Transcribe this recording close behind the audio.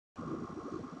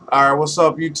Alright, what's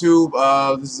up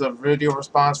YouTube? This is a video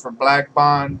response for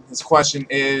BlackB0nd. His question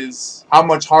is, how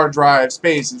much hard drive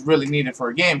space is really needed for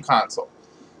a game console?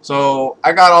 So,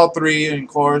 I got all three, of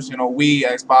course, Wii,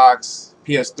 Xbox,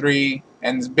 PS3,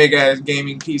 and this big ass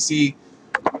gaming PC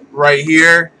right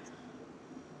here.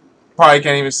 Probably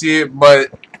can't even see it, but,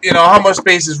 how much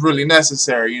space is really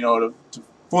necessary, to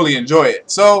fully enjoy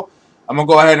it. So, I'm going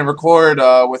to go ahead and record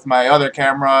with my other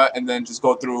camera and then just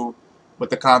go through with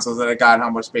the consoles that I got and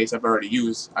how much space I've already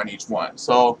used on each one.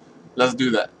 So let's do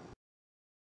that.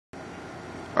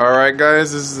 Alright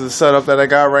guys, this is the setup that I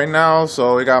got right now.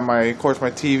 So we got of course my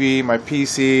TV, my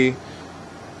PC,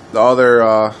 the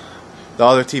other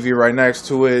TV right next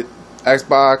to it,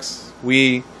 Xbox,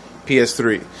 Wii,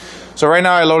 PS3. So right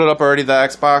now I loaded up already the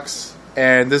Xbox,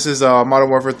 and this is a Modern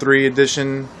Warfare 3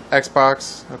 edition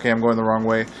Xbox. Okay, I'm going the wrong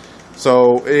way.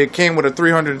 So it came with a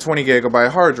 320 gigabyte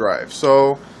hard drive.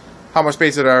 So how much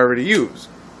space did I already use?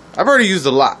 I've already used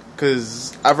a lot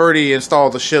because I've already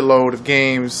installed a shitload of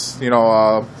games,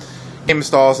 game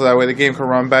install so that way the game can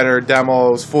run better,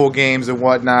 demos, full games and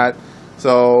whatnot.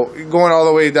 So going all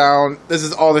the way down, this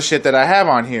is all the shit that I have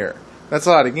on here. That's a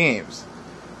lot of games.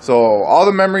 So all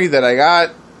the memory that I got,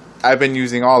 I've been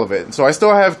using all of it. So I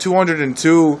still have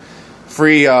 202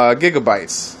 free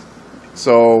gigabytes.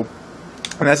 So,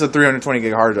 and that's a 320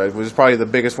 gig hard drive, which is probably the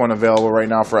biggest one available right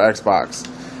now for Xbox.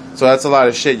 So that's a lot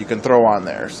of shit you can throw on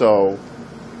there. So,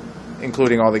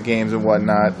 including all the games and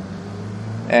whatnot.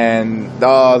 And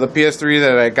the PS3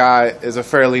 that I got is a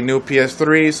fairly new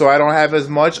PS3, so I don't have as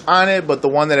much on it. But the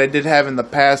one that I did have in the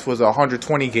past was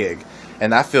 120 gig,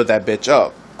 and I filled that bitch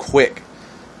up quick,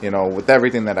 with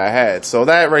everything that I had. So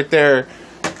that right there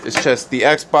is just the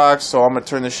Xbox. So I'm gonna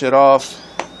turn this shit off,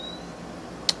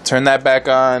 turn that back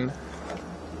on,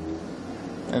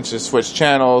 and just switch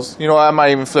channels. I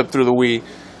might even flip through the Wii.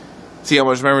 See how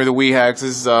much memory the Wii has.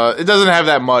 It doesn't have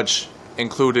that much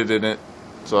included in it.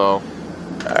 So,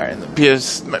 alright, my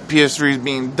PS3 is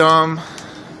being dumb.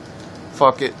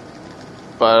 Fuck it.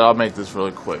 But I'll make this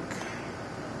really quick.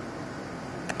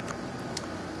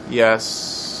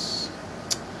 Yes.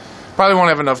 Probably won't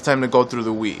have enough time to go through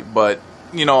the Wii, but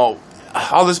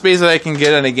all the space that I can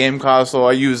get on a game console,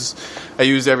 I use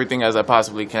everything as I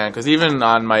possibly can. Because even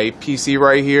on my PC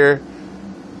right here,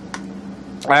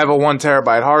 I have a 1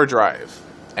 terabyte hard drive,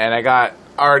 and I got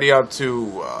already up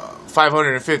to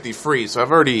 550 free, so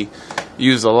I've already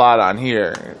used a lot on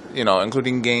here,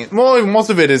 including games. Well,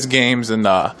 most of it is games and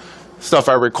stuff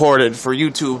I recorded for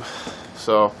YouTube.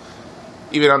 So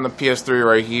even on the PS3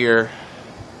 right here,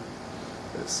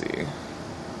 let's see,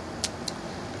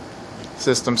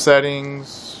 system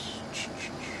settings.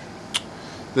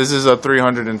 This is a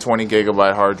 320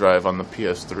 gigabyte hard drive on the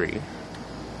PS3.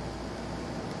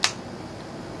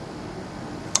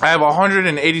 I have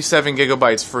 187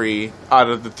 gigabytes free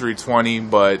out of the 320,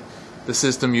 but the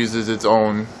system uses its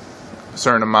own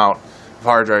certain amount of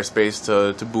hard drive space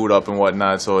to boot up and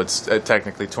whatnot, so it's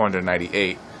technically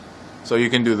 298. So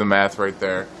you can do the math right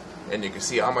there, and you can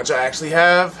see how much I actually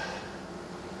have,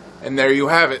 and there you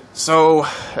have it. So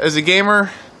as a gamer,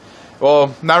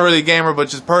 well, not really a gamer, but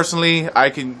just personally,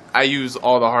 I use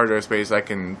all the hard drive space I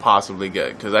can possibly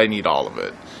get because I need all of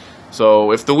it.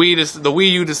 So if the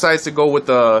Wii U decides to go with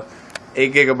the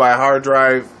 8 gigabyte hard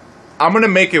drive, I'm gonna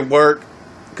make it work,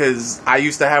 because I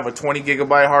used to have a 20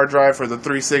 gigabyte hard drive for the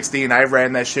 360, and I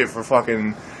ran that shit for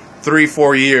fucking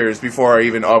 3-4 years before I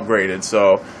even upgraded.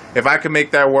 So if I can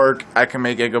make that work, I can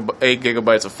make 8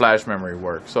 gigabytes of flash memory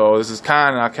work. So this is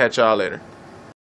Kon, and I'll catch y'all later.